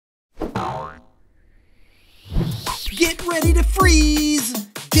ready to freeze.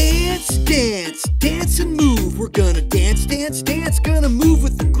 Dance, dance, dance and move. We're gonna dance, dance, dance, gonna move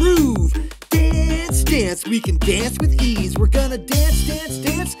with the groove. Dance, dance, we can dance with ease. We're gonna dance, dance,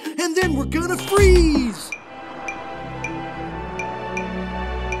 dance, and then we're gonna freeze.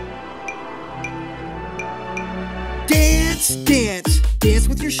 Dance, dance, dance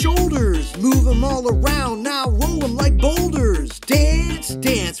with your shoulders. Move them all around, now roll them like boulders. Dance,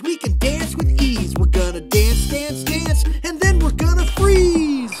 dance, we can dance with ease. We're gonna dance, dance, dance, and then we're gonna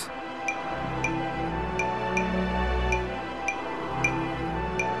freeze.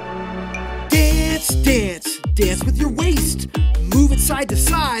 Dance, dance, dance with your waist. Move it side to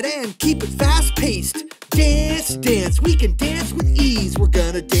side and keep it fast paced. Dance, dance, we can dance with ease. We're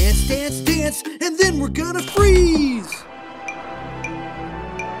gonna dance, dance, dance, and then we're gonna freeze.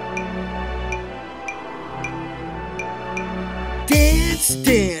 Dance,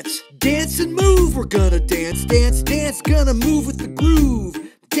 dance, dance and move. We're gonna dance, dance, dance, gonna move with the groove.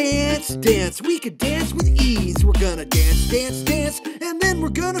 Dance, dance, we can dance with ease. We're gonna dance, dance, dance, and then we're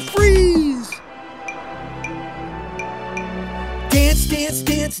gonna freeze. Dance, dance,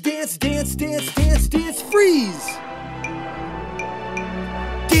 dance, dance, dance, dance, dance, dance, freeze.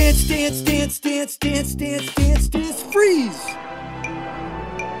 Dance, dance, dance, dance, dance, dance, dance, dance, freeze.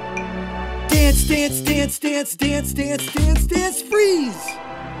 Dance, dance, dance, dance, dance, dance, dance, dance, freeze.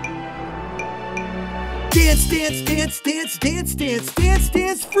 Dance, dance, dance, dance, dance, dance, dance,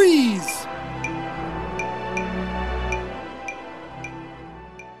 dance, freeze.